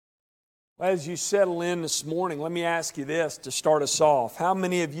As you settle in this morning, let me ask you this to start us off. How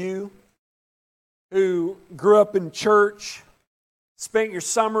many of you who grew up in church, spent your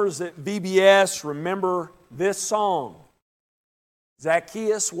summers at VBS, remember this song?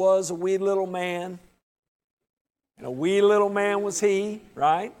 Zacchaeus was a wee little man, and a wee little man was he,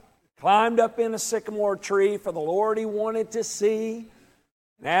 right? Climbed up in a sycamore tree for the Lord he wanted to see.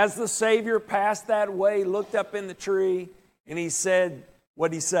 And as the Savior passed that way, he looked up in the tree, and he said,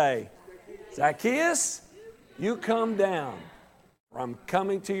 what'd he say? Zacchaeus, you come down, for I'm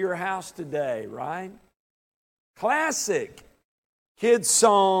coming to your house today, right? Classic kids'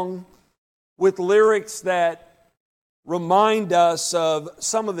 song with lyrics that remind us of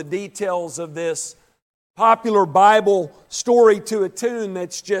some of the details of this popular Bible story to a tune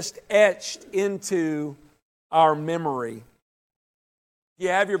that's just etched into our memory. If you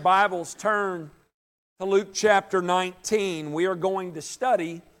have your Bibles, turn to Luke chapter 19. We are going to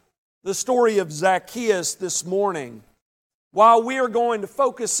study the story of Zacchaeus this morning. While we are going to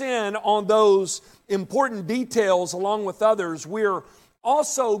focus in on those important details along with others, we're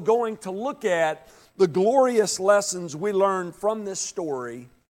also going to look at the glorious lessons we learn from this story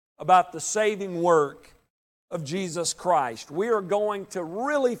about the saving work of Jesus Christ. We are going to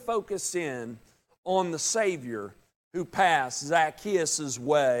really focus in on the Savior who passed Zacchaeus'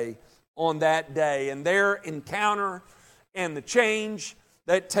 way on that day, and their encounter and the change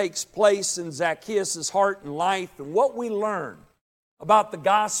that takes place in Zacchaeus' heart and life, and what we learn about the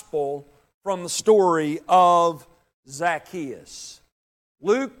gospel from the story of Zacchaeus.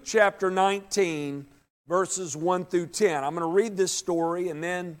 Luke chapter 19, verses 1 through 10. I'm going to read this story and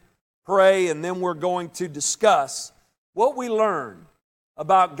then pray, and then we're going to discuss what we learn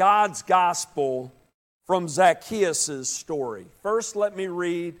about God's gospel from Zacchaeus' story. First, let me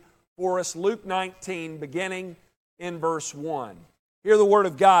read for us Luke 19, beginning in verse 1. Hear the word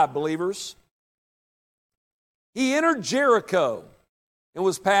of God, believers. He entered Jericho and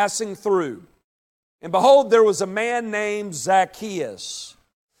was passing through. And behold, there was a man named Zacchaeus.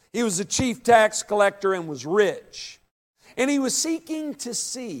 He was a chief tax collector and was rich. And he was seeking to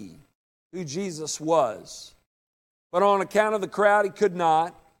see who Jesus was. But on account of the crowd, he could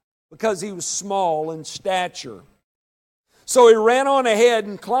not, because he was small in stature. So he ran on ahead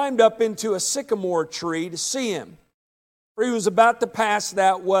and climbed up into a sycamore tree to see him, for he was about to pass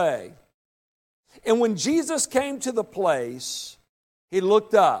that way. And when Jesus came to the place, he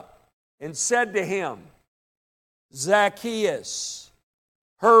looked up and said to him, Zacchaeus,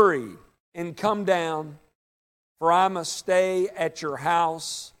 hurry and come down, for I must stay at your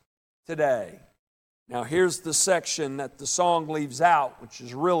house today. Now here's the section that the song leaves out, which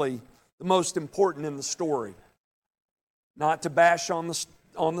is really the most important in the story. Not to bash on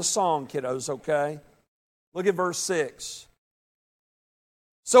the song, kiddos, okay? Look at verse 6.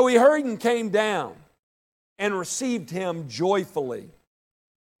 So he hurried and came down and received him joyfully.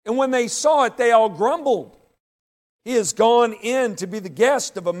 And when they saw it, they all grumbled. He has gone in to be the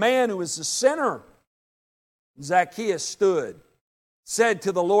guest of a man who is a sinner. Zacchaeus stood, said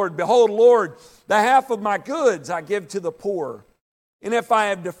to the Lord, Behold, Lord, the half of my goods I give to the poor. And if I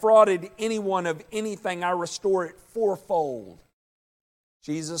have defrauded anyone of anything, I restore it fourfold.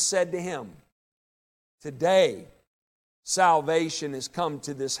 Jesus said to him, Today salvation has come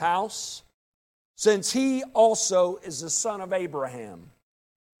to this house, since he also is the son of Abraham.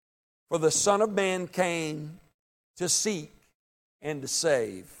 For the Son of Man came to seek and to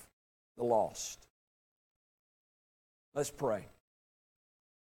save the lost. Let's pray.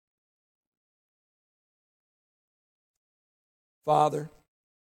 Father,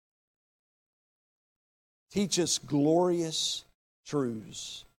 teach us glorious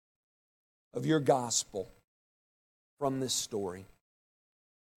truths of your gospel from this story.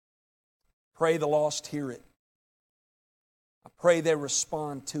 Pray the lost hear it. I pray they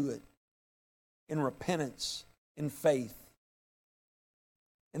respond to it in repentance, in faith.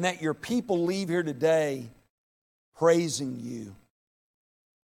 And that your people leave here today praising you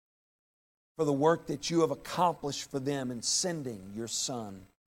for the work that you have accomplished for them in sending your Son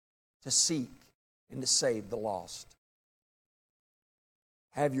to seek and to save the lost.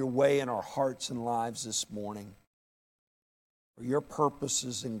 Have your way in our hearts and lives this morning for your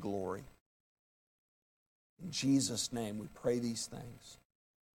purposes and glory. In Jesus' name we pray these things.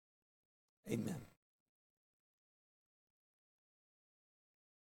 Amen.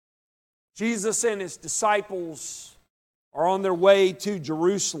 Jesus and his disciples are on their way to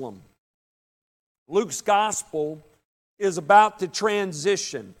Jerusalem. Luke's gospel is about to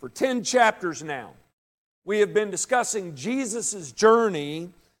transition. For 10 chapters now, we have been discussing Jesus' journey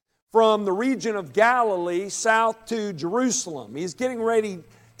from the region of Galilee south to Jerusalem. He's getting ready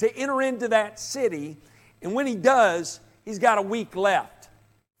to enter into that city. And when he does, he's got a week left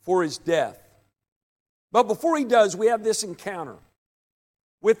for his death. But before he does, we have this encounter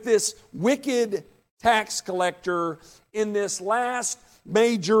with this wicked tax collector in this last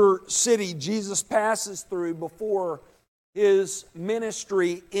major city Jesus passes through before his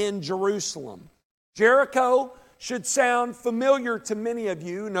ministry in Jerusalem. Jericho should sound familiar to many of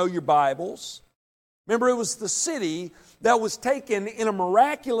you who know your Bibles. Remember, it was the city that was taken in a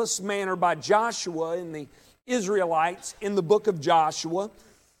miraculous manner by Joshua and the Israelites in the book of Joshua.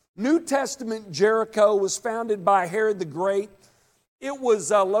 New Testament Jericho was founded by Herod the Great. It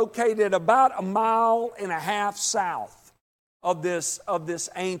was located about 1.5 miles south of this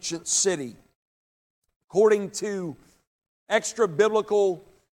ancient city. According to extra biblical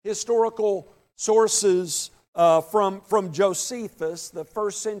historical sources from Josephus, the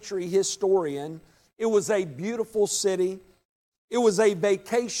first century historian, it was a beautiful city. It was a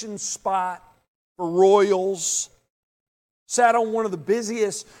vacation spot for royals. Sat on one of the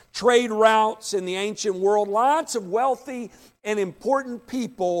busiest trade routes in the ancient world. Lots of wealthy and important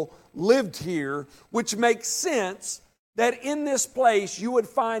people lived here, which makes sense that in this place you would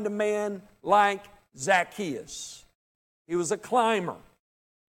find a man like Zacchaeus. He was a climber.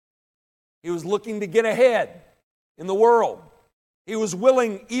 He was looking to get ahead in the world. He was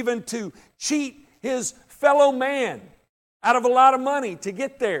willing even to cheat his fellow man out of a lot of money to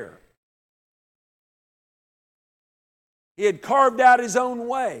get there. He had carved out his own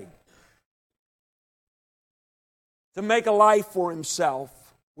way to make a life for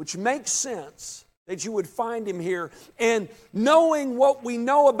himself, which makes sense that you would find him here. And knowing what we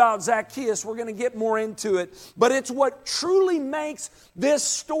know about Zacchaeus, we're going to get more into it, but it's what truly makes this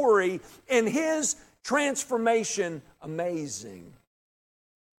story and his transformation amazing.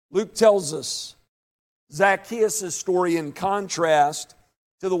 Luke tells us Zacchaeus' story in contrast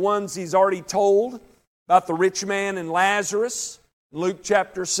to the ones he's already told about the rich man and Lazarus in Luke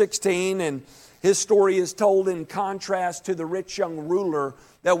chapter 16, and his story is told in contrast to the rich young ruler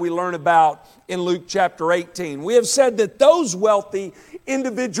that we learn about in Luke chapter 18. We have said that those wealthy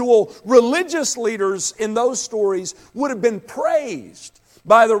individual religious leaders in those stories would have been praised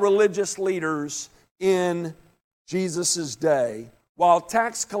by the religious leaders in Jesus' day, while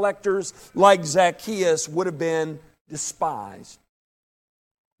tax collectors like Zacchaeus would have been despised.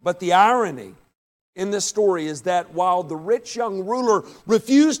 But the irony in this story is that while the rich young ruler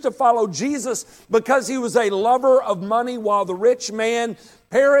refused to follow Jesus because he was a lover of money, while the rich man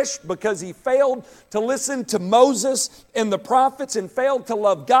perished because he failed to listen to Moses and the prophets and failed to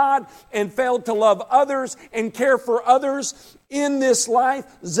love God and failed to love others and care for others in this life,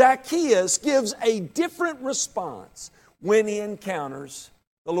 Zacchaeus gives a different response when he encounters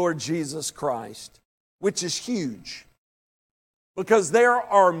the Lord Jesus Christ, which is huge because there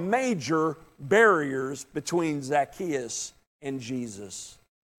are major barriers between Zacchaeus and Jesus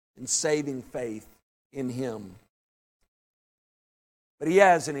and saving faith in Him. But he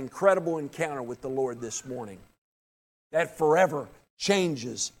has an incredible encounter with the Lord this morning that forever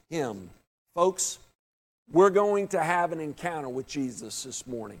changes him. Folks, we're going to have an encounter with Jesus this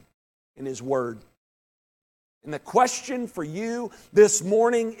morning in His Word. And the question for you this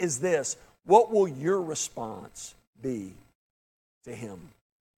morning is this: what will your response be to Him?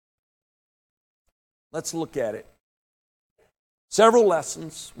 Let's look at it. Several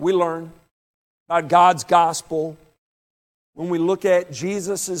lessons we learn about God's gospel when we look at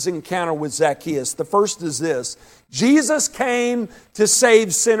Jesus' encounter with Zacchaeus. The first is this: Jesus came to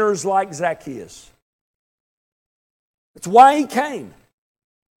save sinners like Zacchaeus. That's why He came.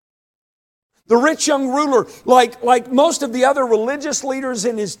 The rich young ruler, like most of the other religious leaders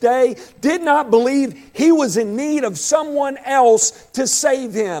in his day, did not believe he was in need of someone else to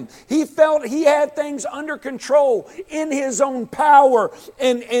save him. He felt he had things under control in his own power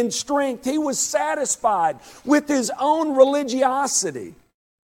and strength. He was satisfied with his own religiosity.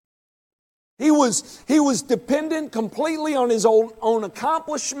 He was dependent completely on his own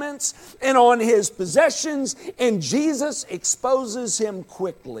accomplishments and on his possessions, and Jesus exposes him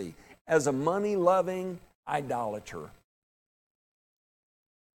quickly as a money-loving idolater.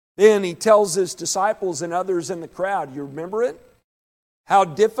 Then He tells His disciples and others in the crowd, you remember it? How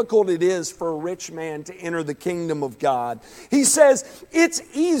difficult it is for a rich man to enter the kingdom of God. He says it's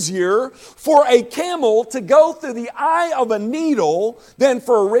easier for a camel to go through the eye of a needle than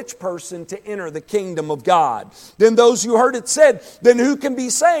for a rich person to enter the kingdom of God. Then those who heard it said, then who can be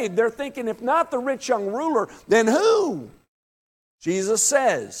saved? They're thinking, if not the rich young ruler, then who? Jesus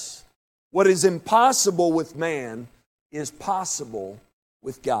says, what is impossible with man is possible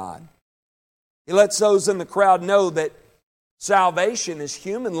with God. He lets those in the crowd know that salvation is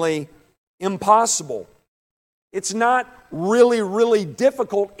humanly impossible. It's not really, really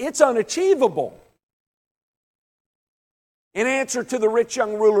difficult. It's unachievable. In answer to the rich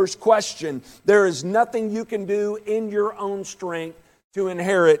young ruler's question, there is nothing you can do in your own strength to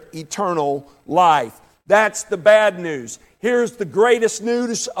inherit eternal life. That's the bad news. Here's the greatest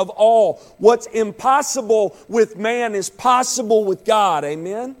news of all. What's impossible with man is possible with God.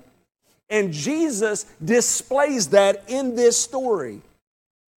 Amen? And Jesus displays that in this story.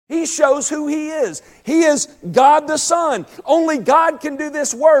 He shows who He is. He is God the Son. Only God can do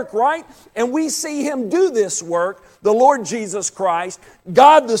this work, right? And we see Him do this work, the Lord Jesus Christ,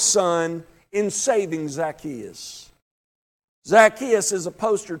 God the Son, in saving Zacchaeus. Zacchaeus is a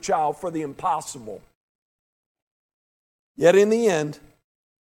poster child for the impossible. Yet in the end,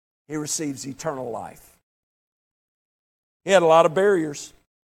 he receives eternal life. He had a lot of barriers.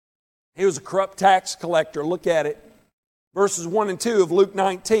 He was a corrupt tax collector. Look at it. Verses 1 and 2 of Luke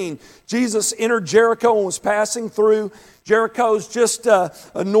 19. Jesus entered Jericho and was passing through. Jericho's just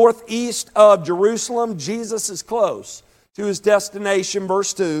northeast of Jerusalem. Jesus is close to His destination.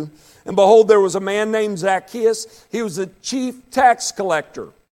 Verse 2. And behold, there was a man named Zacchaeus. He was a chief tax collector.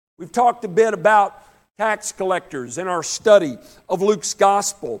 We've talked a bit about tax collectors in our study of Luke's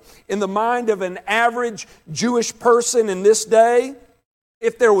gospel. In the mind of an average Jewish person in this day,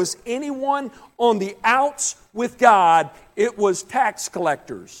 if there was anyone on the outs with God, it was tax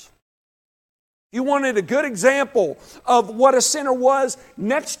collectors. You wanted a good example of what a sinner was?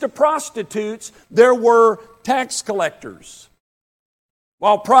 Next to prostitutes, there were tax collectors.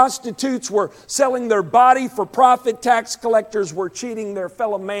 While prostitutes were selling their body for profit, tax collectors were cheating their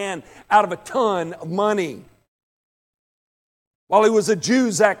fellow man out of a ton of money. While he was a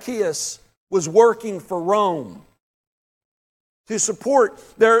Jew, Zacchaeus was working for Rome to support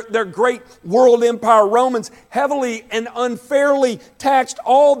their great world empire. Romans heavily and unfairly taxed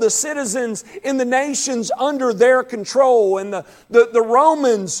all the citizens in the nations under their control. And the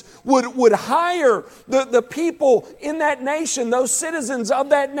Romans would hire the people in that nation, those citizens of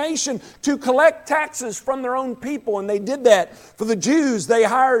that nation, to collect taxes from their own people. And they did that for the Jews. They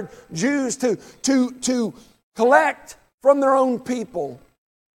hired Jews to collect from their own people.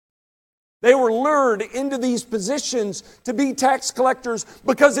 They were lured into these positions to be tax collectors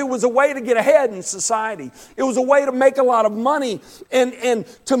because it was a way to get ahead in society. It was a way to make a lot of money and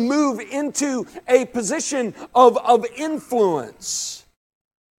to move into a position of influence.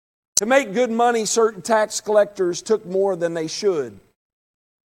 To make good money, certain tax collectors took more than they should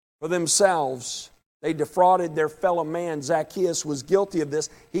for themselves. They defrauded their fellow man. Zacchaeus was guilty of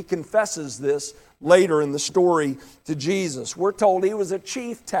this. He confesses this later in the story to Jesus. We're told he was a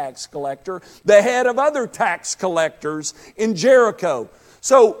chief tax collector, the head of other tax collectors in Jericho.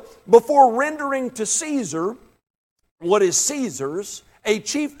 So, before rendering to Caesar what is Caesar's, a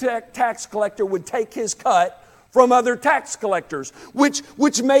chief tax collector would take his cut from other tax collectors,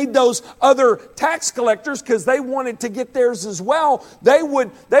 which made those other tax collectors, because they wanted to get theirs as well, they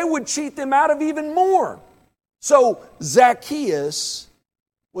would cheat them out of even more. So, Zacchaeus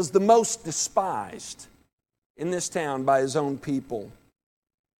was the most despised in this town by his own people.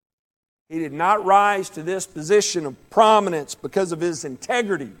 He did not rise to this position of prominence because of his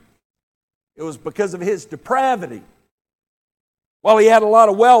integrity. It was because of his depravity. While he had a lot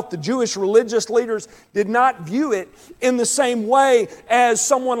of wealth, the Jewish religious leaders did not view it in the same way as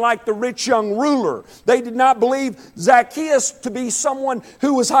someone like the rich young ruler. They did not believe Zacchaeus to be someone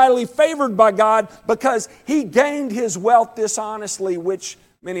who was highly favored by God because he gained his wealth dishonestly, which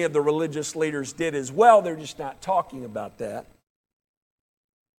many of the religious leaders did as well. They're just not talking about that.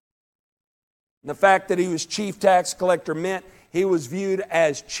 And the fact that he was chief tax collector meant he was viewed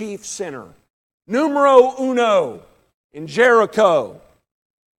as chief sinner. Numero uno in Jericho.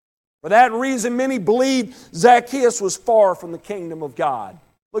 For that reason, many believed Zacchaeus was far from the kingdom of God.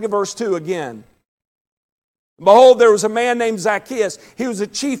 Look at verse 2 again. Behold, there was a man named Zacchaeus. He was a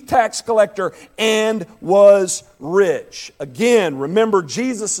chief tax collector and was rich. Again, remember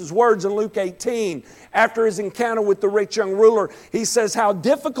Jesus' words in Luke 18. After his encounter with the rich young ruler, he says how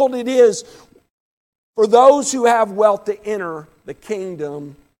difficult it is for those who have wealth to enter the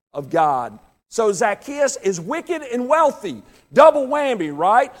kingdom of God. So Zacchaeus is wicked and wealthy. Double whammy,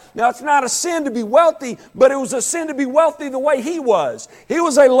 right? Now, it's not a sin to be wealthy, but it was a sin to be wealthy the way he was. He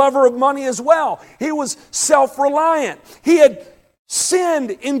was a lover of money as well. He was self-reliant. He had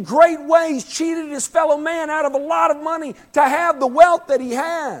sinned in great ways, cheated his fellow man out of a lot of money to have the wealth that he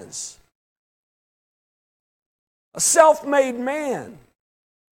has. A self-made man.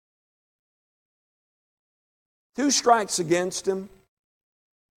 2 strikes against him,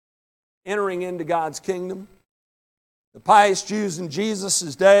 entering into God's kingdom. The pious Jews in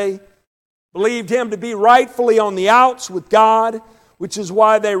Jesus' day believed him to be rightfully on the outs with God, which is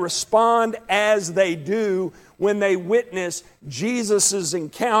why they respond as they do when they witness Jesus'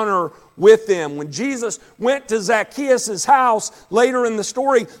 encounter with them. When Jesus went to Zacchaeus' house later in the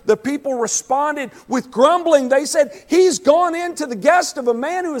story, the people responded with grumbling. They said, "He's gone into the guest of a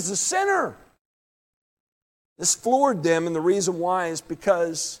man who is a sinner." This floored them, and the reason why is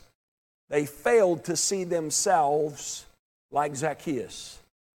because they failed to see themselves like Zacchaeus.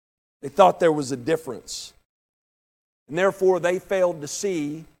 They thought there was a difference. And therefore, they failed to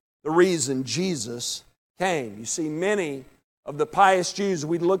see the reason Jesus came. You see, many of the pious Jews,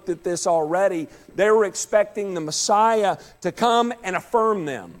 we looked at this already, they were expecting the Messiah to come and affirm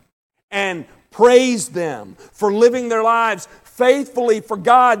them and praise them for living their lives faithfully for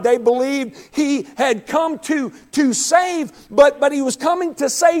God. They believed he had come to save, but he was coming to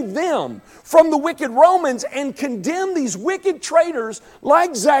save them from the wicked Romans and condemn these wicked traitors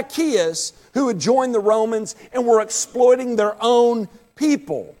like Zacchaeus who had joined the Romans and were exploiting their own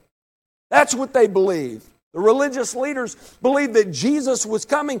people. That's what they believed. The religious leaders believed that Jesus was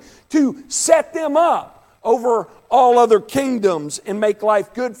coming to set them up over all other kingdoms and make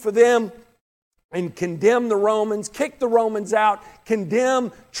life good for them, and condemn the Romans, kick the Romans out,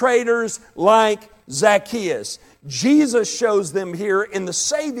 condemn traitors like Zacchaeus. Jesus shows them here in the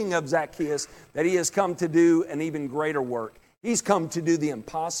saving of Zacchaeus that he has come to do an even greater work. He's come to do the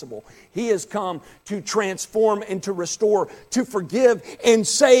impossible. He has come to transform and to restore, to forgive and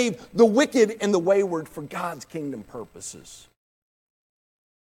save the wicked and the wayward for God's kingdom purposes.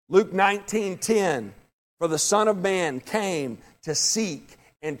 Luke 19:10, "For the Son of Man came to seek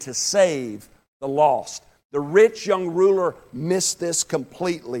and to save the lost." The rich young ruler missed this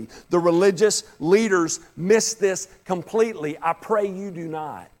completely. The religious leaders missed this completely. I pray you do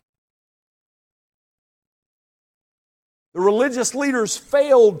not. The religious leaders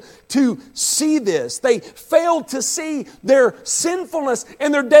failed to see this. They failed to see their sinfulness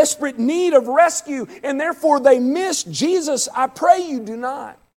and their desperate need of rescue, and therefore they missed Jesus. I pray you do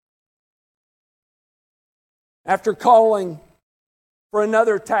not. After calling for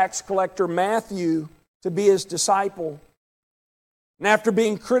another tax collector, Matthew, to be his disciple, and after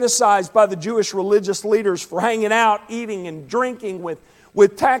being criticized by the Jewish religious leaders for hanging out, eating, and drinking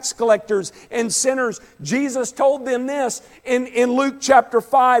with tax collectors and sinners, Jesus told them this in Luke chapter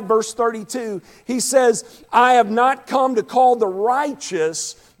 5, verse 32. He says, "I have not come to call the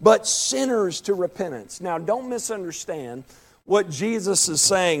righteous, but sinners to repentance." Now, don't misunderstand what Jesus is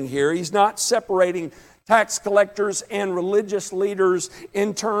saying here. He's not separating tax collectors and religious leaders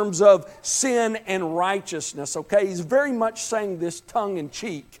in terms of sin and righteousness, okay? He's very much saying this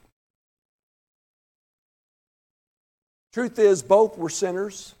tongue-in-cheek. Truth is, both were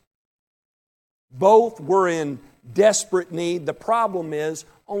sinners. Both were in desperate need. The problem is,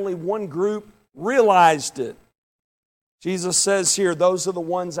 only one group realized it. Jesus says here, those are the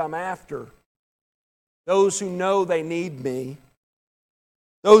ones I'm after. Those who know they need me.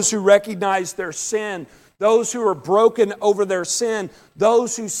 Those who recognize their sin. Those who are broken over their sin.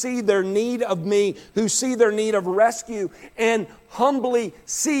 Those who see their need of me, who see their need of rescue, and humbly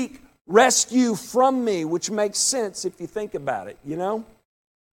seek rescue from me, which makes sense if you think about it, you know?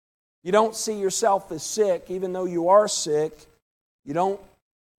 You don't see yourself as sick, even though you are sick. You don't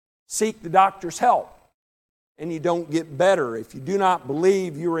seek the doctor's help, and you don't get better. If you do not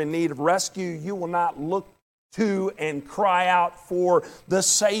believe you are in need of rescue, you will not look to and cry out for the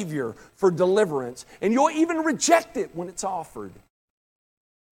Savior, for deliverance. And you'll even reject it when it's offered.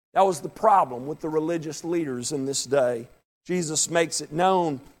 That was the problem with the religious leaders in this day. Jesus makes it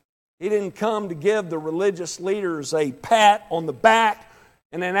known. He didn't come to give the religious leaders a pat on the back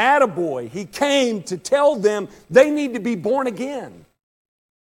and an attaboy. He came to tell them they need to be born again.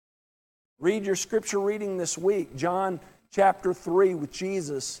 Read your scripture reading this week, John chapter 3 with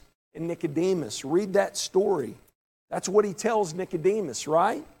Jesus and Nicodemus. Read that story. That's what he tells Nicodemus,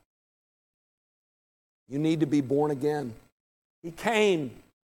 right? You need to be born again. He came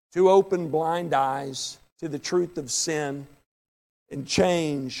to open blind eyes to the truth of sin and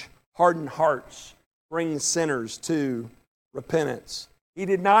change hardened hearts, bring sinners to repentance. He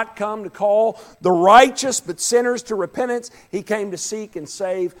did not come to call the righteous but sinners to repentance. He came to seek and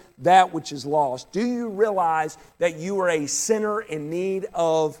save that which is lost. Do you realize that you are a sinner in need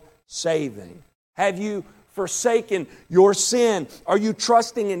of saving? Have you forsaken your sin? Are you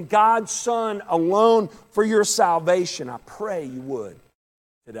trusting in God's Son alone for your salvation? I pray you would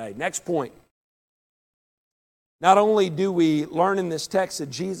today. Next point. Not only do we learn in this text that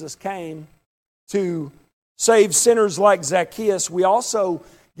Jesus came to save sinners like Zacchaeus, we also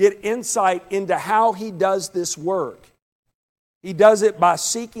get insight into how he does this work. He does it by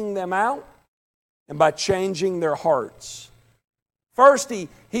seeking them out and by changing their hearts. First,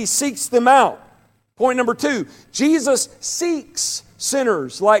 he seeks them out. Point number 2, Jesus seeks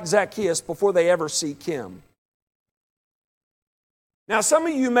sinners like Zacchaeus before they ever seek Him. Now, some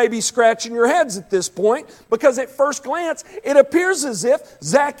of you may be scratching your heads at this point because at first glance, it appears as if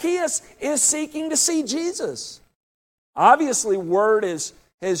Zacchaeus is seeking to see Jesus. Obviously, word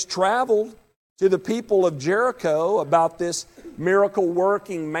has traveled to the people of Jericho about this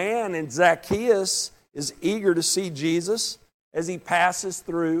miracle-working man, and Zacchaeus is eager to see Jesus as he passes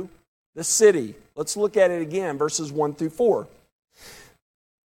through the city. Let's look at it again, verses 1 through 4.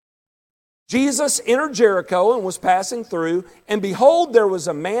 Jesus entered Jericho and was passing through, and behold, there was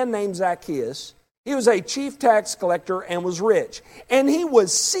a man named Zacchaeus. He was a chief tax collector and was rich, and he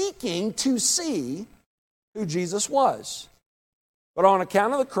was seeking to see who Jesus was. But on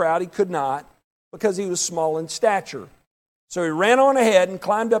account of the crowd, he could not, because he was small in stature. So he ran on ahead and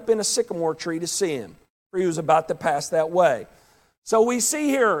climbed up in a sycamore tree to see him, for he was about to pass that way. So we see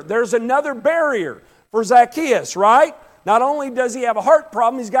here, there's another barrier for Zacchaeus, right? Not only does he have a heart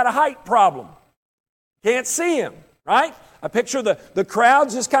problem, he's got a height problem. Can't see him, right? I picture the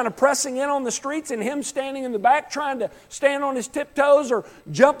crowds just kind of pressing in on the streets and him standing in the back trying to stand on his tiptoes or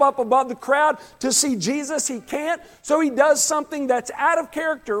jump up above the crowd to see Jesus. He can't. So he does something that's out of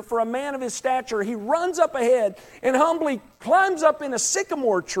character for a man of his stature. He runs up ahead and humbly climbs up in a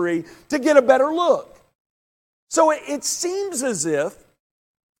sycamore tree to get a better look. So it seems as if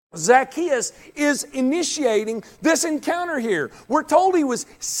Zacchaeus is initiating this encounter here. We're told he was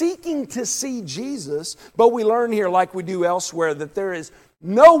seeking to see Jesus, but we learn here, like we do elsewhere, that there is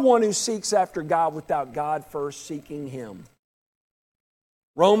no one who seeks after God without God first seeking Him.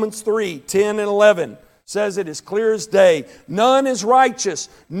 Romans 3:10 and 11 says it as clear as day. None is righteous,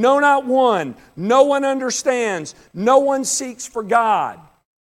 no, not one. No one understands, no one seeks for God.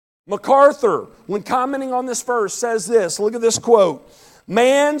 MacArthur, when commenting on this verse, says this. Look at this quote.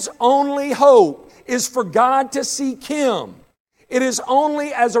 Man's only hope is for God to seek him. It is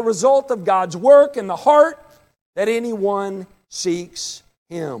only as a result of God's work in the heart that anyone seeks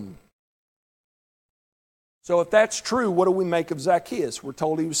him. So if that's true, what do we make of Zacchaeus? We're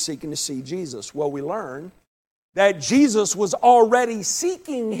told he was seeking to see Jesus. Well, we learn that Jesus was already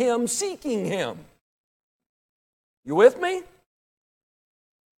seeking him. You with me?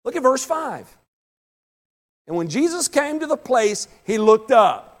 Look at verse 5. And when Jesus came to the place, he looked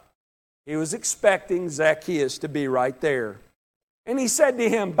up. He was expecting Zacchaeus to be right there. And he said to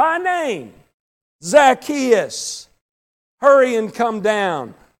him, by name, Zacchaeus, hurry and come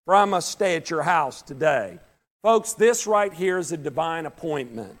down, for I must stay at your house today. Folks, this right here is a divine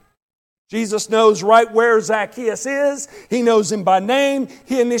appointment. Jesus knows right where Zacchaeus is. He knows him by name.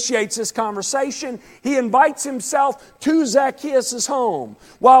 He initiates this conversation. He invites himself to Zacchaeus' home.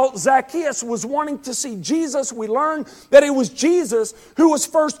 While Zacchaeus was wanting to see Jesus, we learn that it was Jesus who was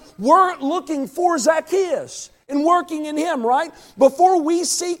first looking for Zacchaeus and working in him, right? Before we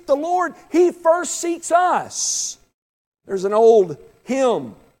seek the Lord, He first seeks us. There's an old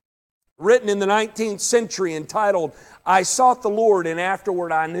hymn written in the 19th century entitled, I sought the Lord and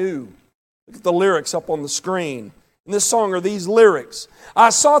afterward I knew. Look at the lyrics up on the screen. In this song are these lyrics.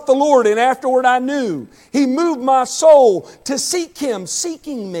 I sought the Lord and afterward I knew. He moved my soul to seek Him,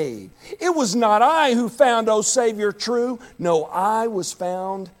 seeking me. It was not I who found, O Savior, true. No, I was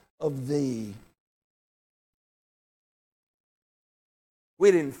found of Thee.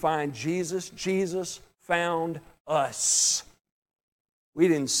 We didn't find Jesus. Jesus found us. We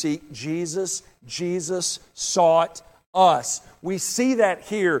didn't seek Jesus. Jesus sought us. We see that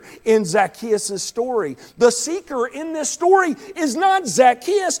here in Zacchaeus' story. The seeker in this story is not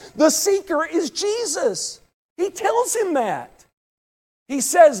Zacchaeus. The seeker is Jesus. He tells him that. He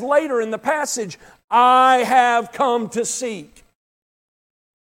says later in the passage, I have come to seek.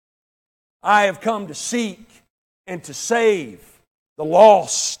 I have come to seek and to save the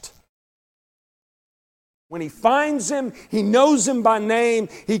lost. When he finds him, he knows him by name,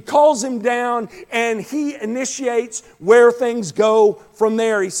 he calls him down, and he initiates where things go from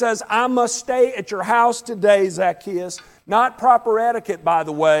there. He says, I must stay at your house today, Zacchaeus. Not proper etiquette, by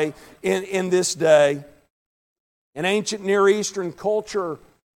the way, in this day. In ancient Near Eastern culture,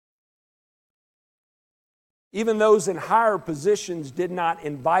 even those in higher positions did not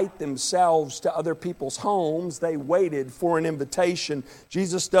invite themselves to other people's homes. They waited for an invitation.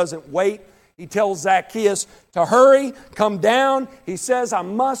 Jesus doesn't wait. He tells Zacchaeus to hurry, come down. He says, I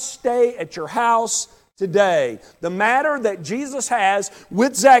must stay at your house today. The matter that Jesus has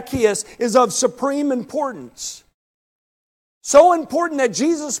with Zacchaeus is of supreme importance. So important that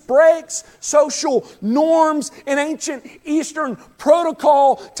Jesus breaks social norms and ancient Eastern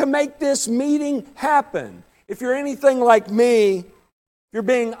protocol to make this meeting happen. If you're anything like me, if you're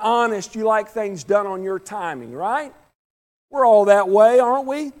being honest, you like things done on your timing, right? We're all that way, aren't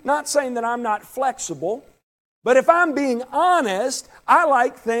we? Not saying that I'm not flexible, but if I'm being honest, I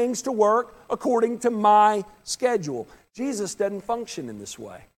like things to work according to my schedule. Jesus doesn't function in this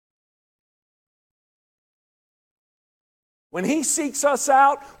way. When He seeks us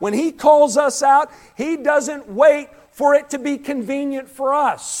out, when He calls us out, He doesn't wait for it to be convenient for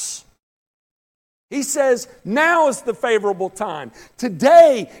us. He says, now is the favorable time.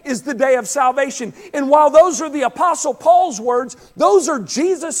 Today is the day of salvation. And while those are the Apostle Paul's words, those are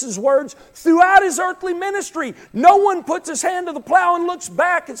Jesus' words throughout His earthly ministry. No one puts his hand to the plow and looks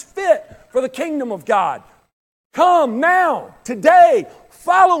back as fit for the kingdom of God. Come now, today,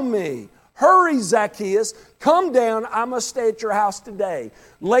 follow me. Hurry, Zacchaeus, come down, I must stay at your house today.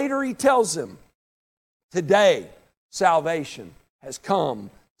 Later He tells him, today salvation has come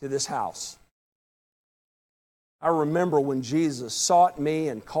to this house. I remember when Jesus sought me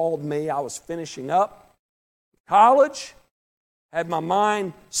and called me. I was finishing up college, had my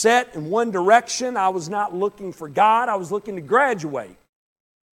mind set in one direction. I was not looking for God. I was looking to graduate.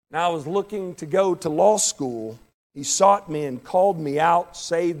 And I was looking to go to law school. He sought me and called me out,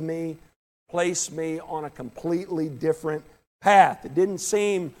 saved me, placed me on a completely different path. It didn't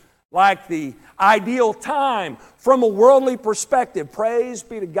seem like the ideal time from a worldly perspective. Praise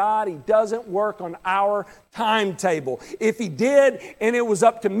be to God, He doesn't work on our timetable. If He did, and it was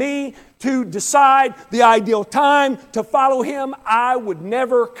up to me to decide the ideal time to follow Him, I would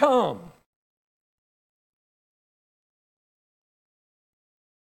never come.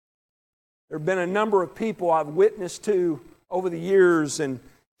 There have been a number of people I've witnessed to over the years in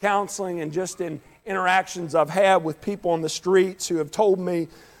counseling and just in interactions I've had with people on the streets who have told me,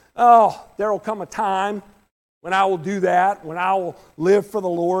 oh, there will come a time when I will do that, when I will live for the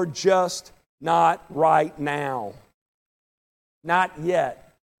Lord, just not right now. Not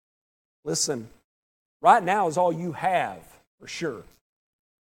yet. Listen, right now is all you have, for sure.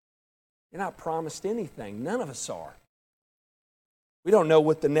 You're not promised anything. None of us are. We don't know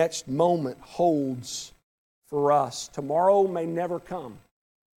what the next moment holds for us. Tomorrow may never come.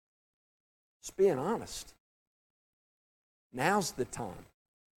 Just being honest. Now's the time.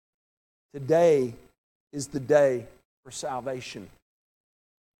 Today is the day for salvation.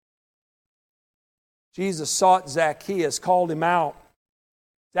 Jesus sought Zacchaeus, called him out.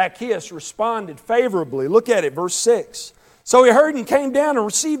 Zacchaeus responded favorably. Look at it, verse 6. So he heard and came down and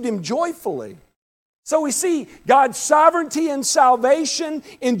received him joyfully. So we see God's sovereignty and salvation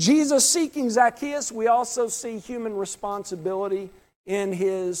in Jesus seeking Zacchaeus. We also see human responsibility in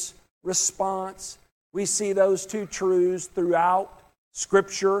His response. We see those two truths throughout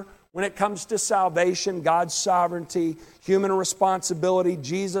Scripture. When it comes to salvation, God's sovereignty, human responsibility,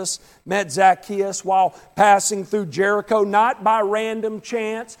 Jesus met Zacchaeus while passing through Jericho, not by random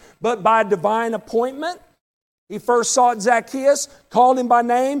chance, but by divine appointment. He first sought Zacchaeus, called him by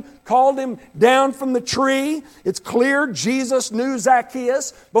name, called him down from the tree. It's clear Jesus knew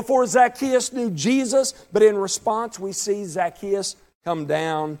Zacchaeus before Zacchaeus knew Jesus, but in response we see Zacchaeus come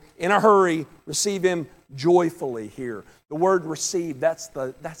down in a hurry, receive him joyfully here. The word receive, that's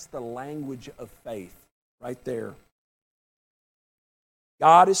the language of faith right there.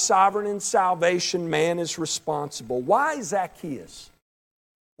 God is sovereign in salvation, man is responsible. Why Zacchaeus?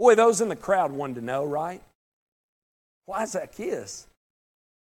 Boy, those in the crowd wanted to know, right? Why Zacchaeus?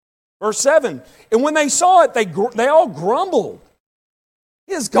 Verse 7, and when they saw it, they all grumbled.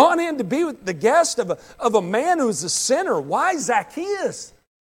 He has gone in to be with the guest of a man who is a sinner. Why Zacchaeus?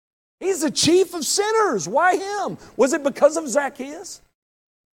 He's the chief of sinners. Why him? Was it because of Zacchaeus?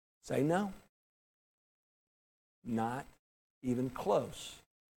 Say no. Not even close.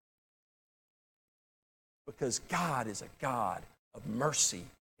 Because God is a God of mercy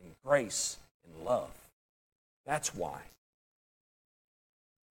and grace and love. That's why.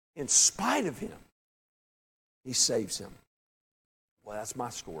 In spite of him, He saves him. Well, that's my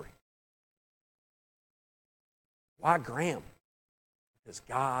story. Why Graham? Because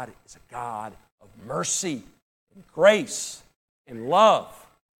God is a God of mercy and grace and love.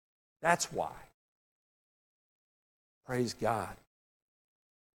 That's why. Praise God.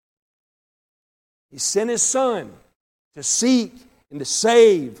 He sent His Son to seek and to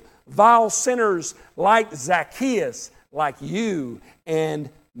save vile sinners like Zacchaeus, like you and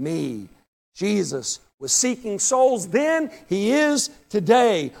me. Jesus was seeking souls then, He is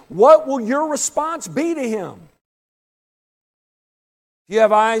today. What will your response be to Him? If If you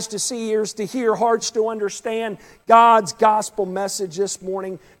have eyes to see, ears to hear, hearts to understand God's gospel message this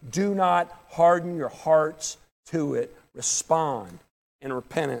morning, do not harden your hearts to it. Respond in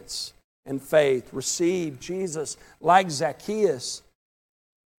repentance and faith. Receive Jesus like Zacchaeus.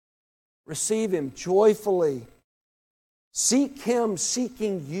 Receive Him joyfully. Seek Him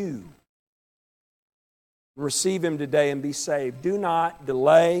seeking you. Receive Him today and be saved. Do not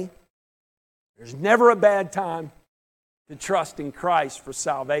delay. There's never a bad time to trust in Christ for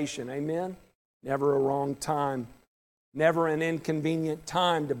salvation. Amen? Never a wrong time. Never an inconvenient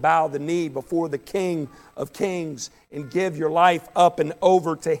time to bow the knee before the King of Kings and give your life up and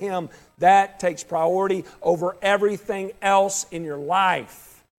over to Him. That takes priority over everything else in your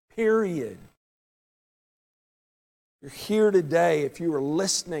life. Period. You're here today. If you are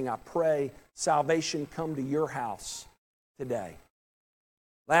listening, I pray salvation come to your house today.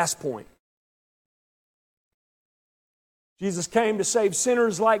 Last point. Jesus came to save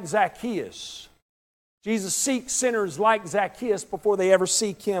sinners like Zacchaeus. Jesus seeks sinners like Zacchaeus before they ever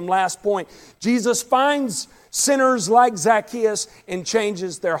seek Him. Last point. Jesus finds sinners like Zacchaeus and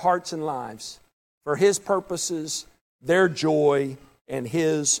changes their hearts and lives for His purposes, their joy, and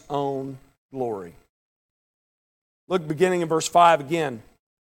His own glory. Look beginning in verse 5 again.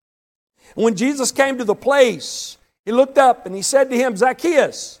 And when Jesus came to the place, He looked up and He said to him,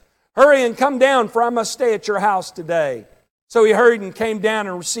 Zacchaeus, hurry and come down, for I must stay at your house today. So he hurried and came down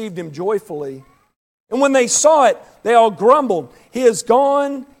and received him joyfully. And when they saw it, they all grumbled, He has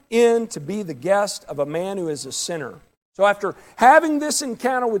gone in to be the guest of a man who is a sinner. So after having this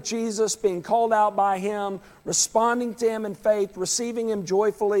encounter with Jesus, being called out by Him, responding to Him in faith, receiving Him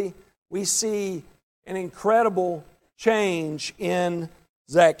joyfully, we see an incredible change in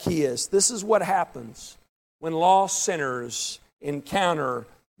Zacchaeus. This is what happens when lost sinners encounter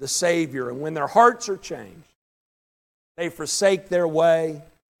the Savior and when their hearts are changed. They forsake their way.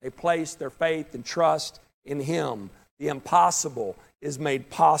 They place their faith and trust in Him. The impossible is made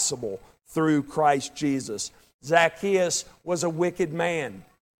possible through Christ Jesus. Zacchaeus was a wicked man.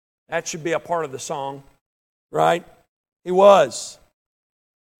 That should be a part of the song, right? He was.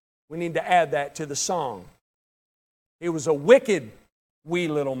 We need to add that to the song. He was a wicked wee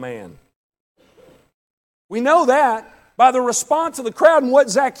little man. We know that by the response of the crowd and what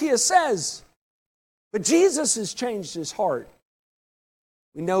Zacchaeus says. But Jesus has changed his heart.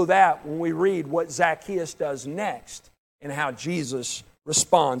 We know that when we read what Zacchaeus does next and how Jesus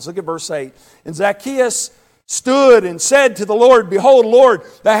responds. Look at verse 8. And Zacchaeus stood and said to the Lord, Behold, Lord,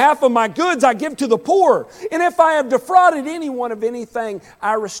 the half of my goods I give to the poor. And if I have defrauded anyone of anything,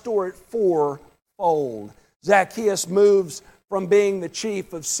 I restore it fourfold. Zacchaeus moves from being the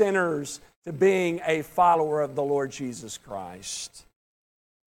chief of sinners to being a follower of the Lord Jesus Christ.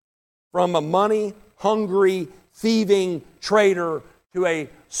 From a money-hungry, thieving traitor to a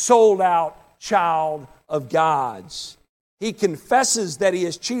sold-out child of God's. He confesses that he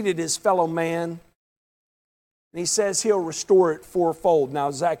has cheated his fellow man, and he says he'll restore it fourfold.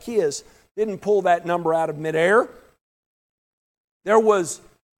 Now, Zacchaeus didn't pull that number out of midair. There was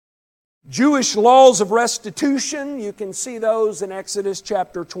Jewish laws of restitution. You can see those in Exodus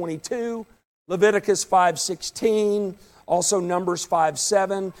chapter 22, Leviticus 5:16, also Numbers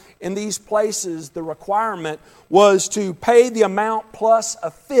 5:7. In these places, the requirement was to pay the amount plus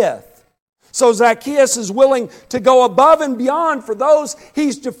a fifth. So Zacchaeus is willing to go above and beyond for those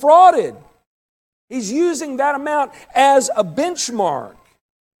he's defrauded. He's using that amount as a benchmark.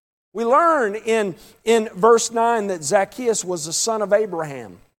 We learn in verse 9 that Zacchaeus was the son of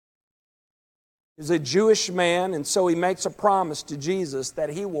Abraham. He's a Jewish man, and so he makes a promise to Jesus that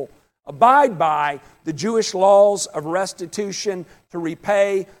he will abide by the Jewish laws of restitution to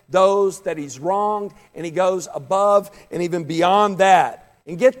repay those that he's wronged, and he goes above and even beyond that.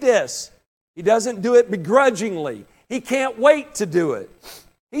 And get this, he doesn't do it begrudgingly. He can't wait to do it.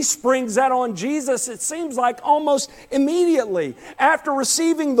 He springs that on Jesus, it seems like almost immediately. After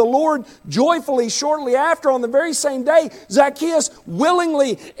receiving the Lord joyfully shortly after, on the very same day, Zacchaeus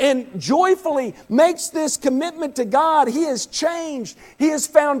willingly and joyfully makes this commitment to God. He has changed. He has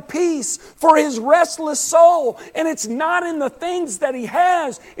found peace for his restless soul. And it's not in the things that he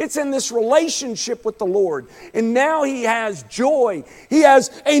has. It's in this relationship with the Lord. And now he has joy. He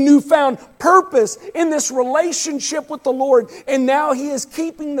has a newfound purpose in this relationship with the Lord. And now he is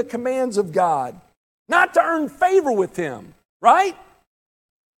keeping the commands of God. Not to earn favor with Him, right?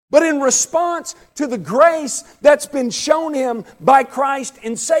 But in response to the grace that's been shown him by Christ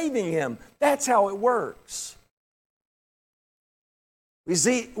in saving him. That's how it works. We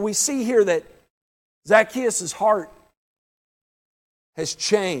see here that Zacchaeus' heart has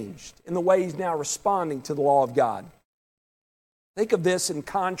changed in the way he's now responding to the law of God. Think of this in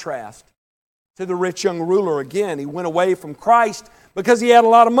contrast to the rich young ruler. Again, he went away from Christ because he had a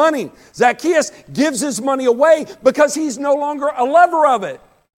lot of money. Zacchaeus gives his money away because he's no longer a lover of it.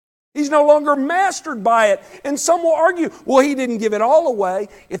 He's no longer mastered by it. And some will argue, well, he didn't give it all away.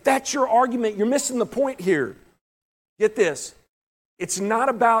 If that's your argument, you're missing the point here. Get this. It's not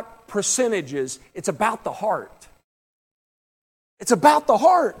about percentages. It's about the heart. It's about the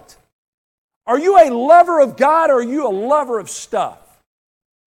heart. Are you a lover of God or are you a lover of stuff?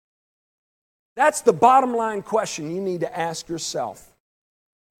 That's the bottom line question you need to ask yourself.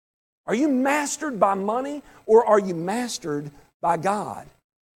 Are you mastered by money or are you mastered by God?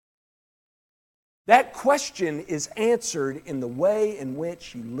 That question is answered in the way in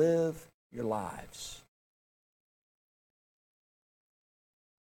which you live your lives.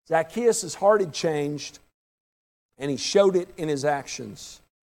 Zacchaeus' heart had changed, and he showed it in his actions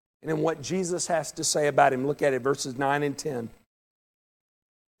and in what Jesus has to say about him. Look at it, verses 9 and 10.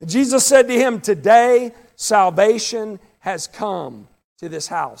 Jesus said to him, "Today salvation has come to this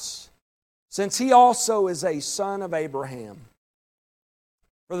house, since he also is a son of Abraham.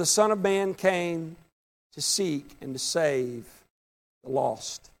 For the Son of Man came to seek and to save the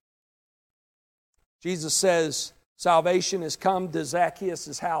lost." Jesus says salvation has come to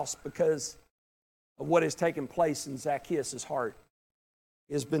Zacchaeus' house because of what has taken place in Zacchaeus' heart.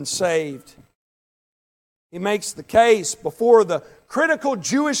 He has been saved. He makes the case before the critical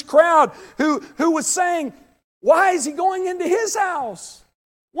Jewish crowd who was saying, why is he going into his house?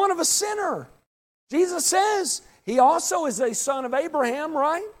 One of a sinner. Jesus says he also is a son of Abraham,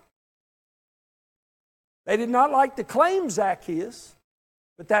 right? They did not like to claim Zacchaeus,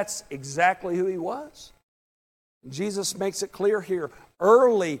 but that's exactly who he was. Jesus makes it clear here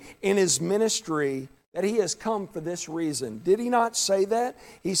early in his ministry that he has come for this reason. Did he not say that?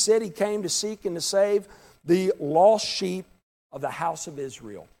 He said he came to seek and to save the lost sheep of the house of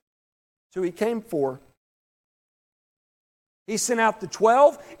Israel. So he came for. He sent out the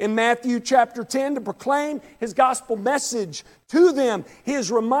 12 in Matthew chapter 10 to proclaim his gospel message to them. He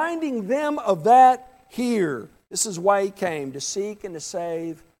is reminding them of that here. This is why he came, to seek and to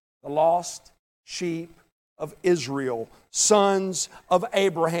save the lost sheep of Israel, sons of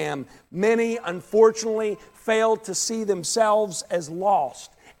Abraham. Many, unfortunately, failed to see themselves as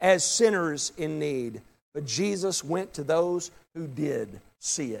lost, as sinners in need. But Jesus went to those who did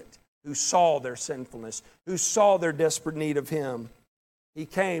see it, who saw their sinfulness, who saw their desperate need of Him. He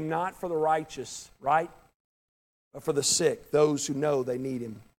came not for the righteous, right? But for the sick, those who know they need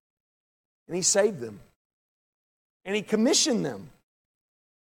Him. And He saved them. And He commissioned them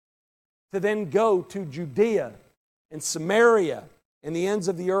to then go to Judea and Samaria and the ends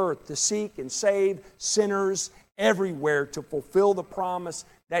of the earth to seek and save sinners everywhere, to fulfill the promise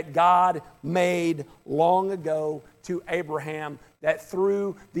that God made long ago to Abraham, that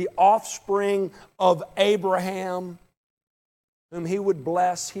through the offspring of Abraham, whom He would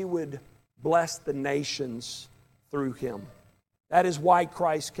bless the nations through him. That is why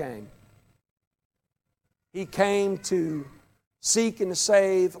Christ came. He came to seek and to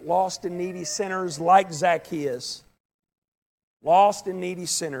save lost and needy sinners like Zacchaeus. Lost and needy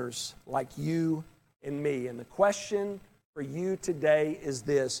sinners like you and me. And the question for you today is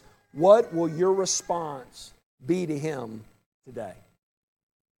this: what will your response be to Him today?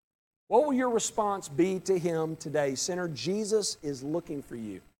 What will your response be to Him today? Sinner, Jesus is looking for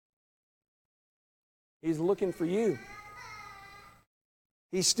you. He's looking for you.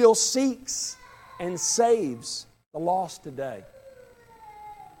 He still seeks and saves the lost today.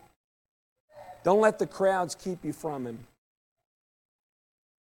 Don't let the crowds keep you from Him.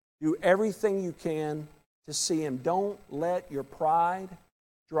 Do everything you can to see Him. Don't let your pride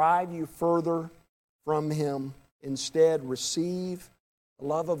drive you further from Him. Instead, receive the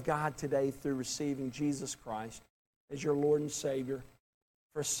love of God today through receiving Jesus Christ as your Lord and Savior.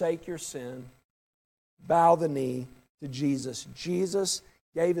 Forsake your sin. Bow the knee to Jesus. Jesus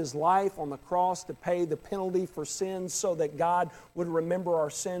gave His life on the cross to pay the penalty for sins so that God would remember our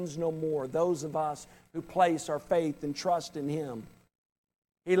sins no more, those of us who place our faith and trust in Him.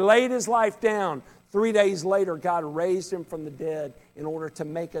 He laid His life down. 3 days later, God raised Him from the dead in order to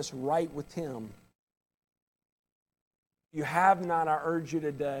make us right with Him. If you have not, I urge you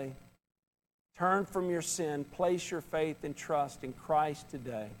today, turn from your sin, place your faith and trust in Christ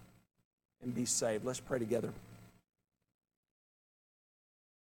today, and be saved. Let's pray together.